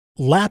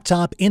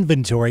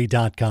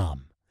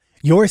LaptopInventory.com,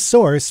 your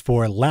source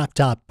for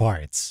laptop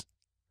parts.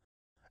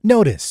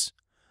 Notice,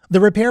 the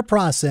repair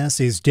process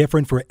is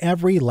different for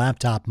every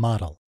laptop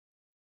model.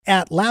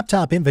 At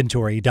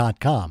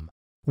LaptopInventory.com,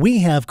 we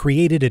have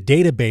created a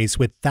database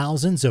with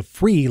thousands of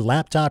free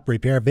laptop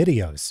repair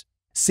videos.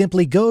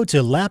 Simply go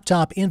to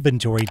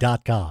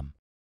LaptopInventory.com.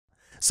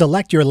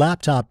 Select your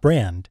laptop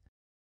brand,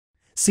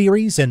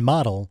 series and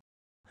model,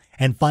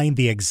 and find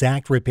the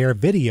exact repair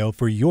video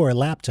for your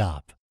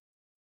laptop.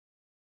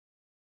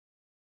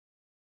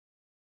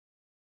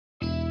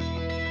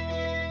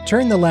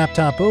 Turn the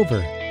laptop over.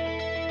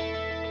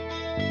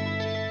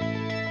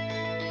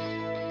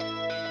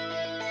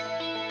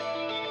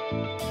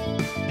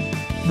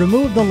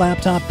 Remove the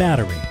laptop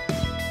battery.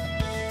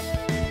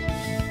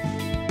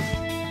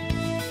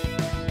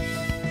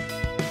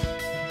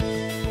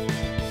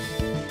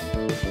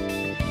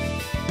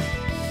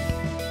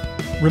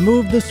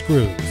 Remove the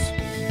screws.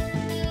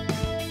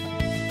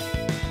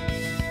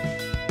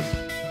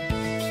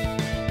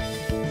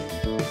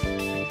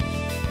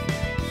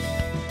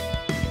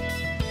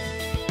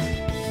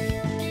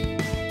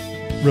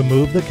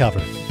 Remove the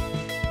cover.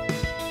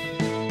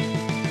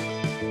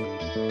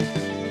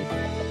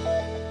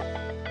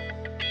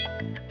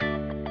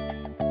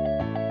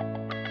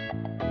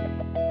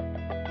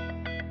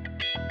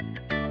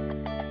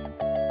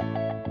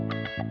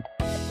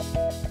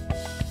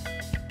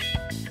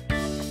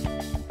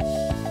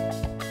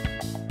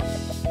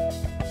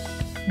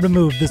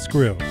 Remove the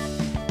screw.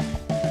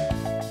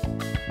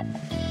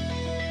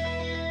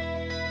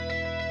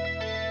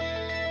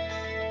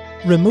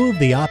 Remove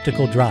the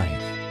optical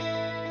drive.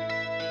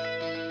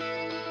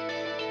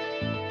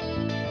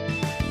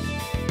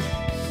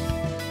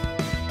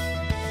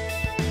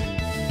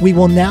 We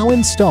will now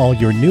install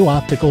your new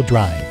optical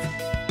drive.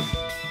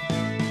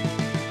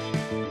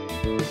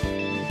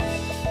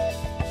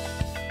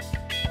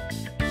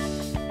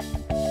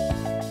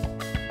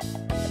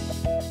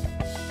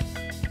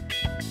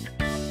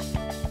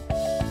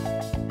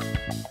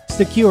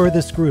 Secure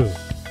the screw.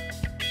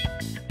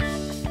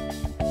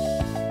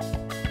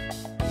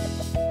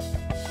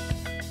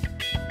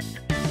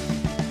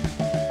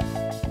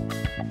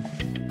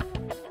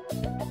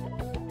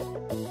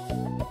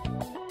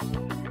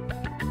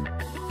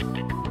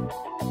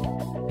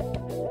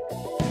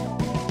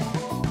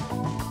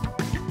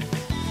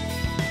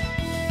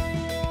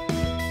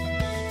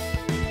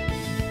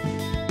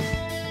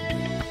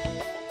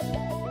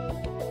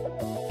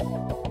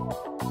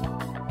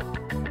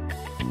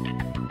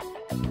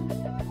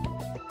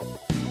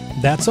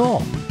 That's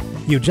all.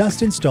 You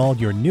just installed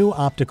your new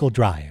optical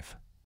drive.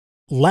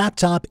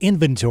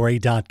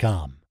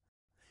 LaptopInventory.com,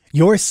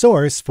 your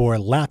source for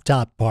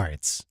laptop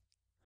parts.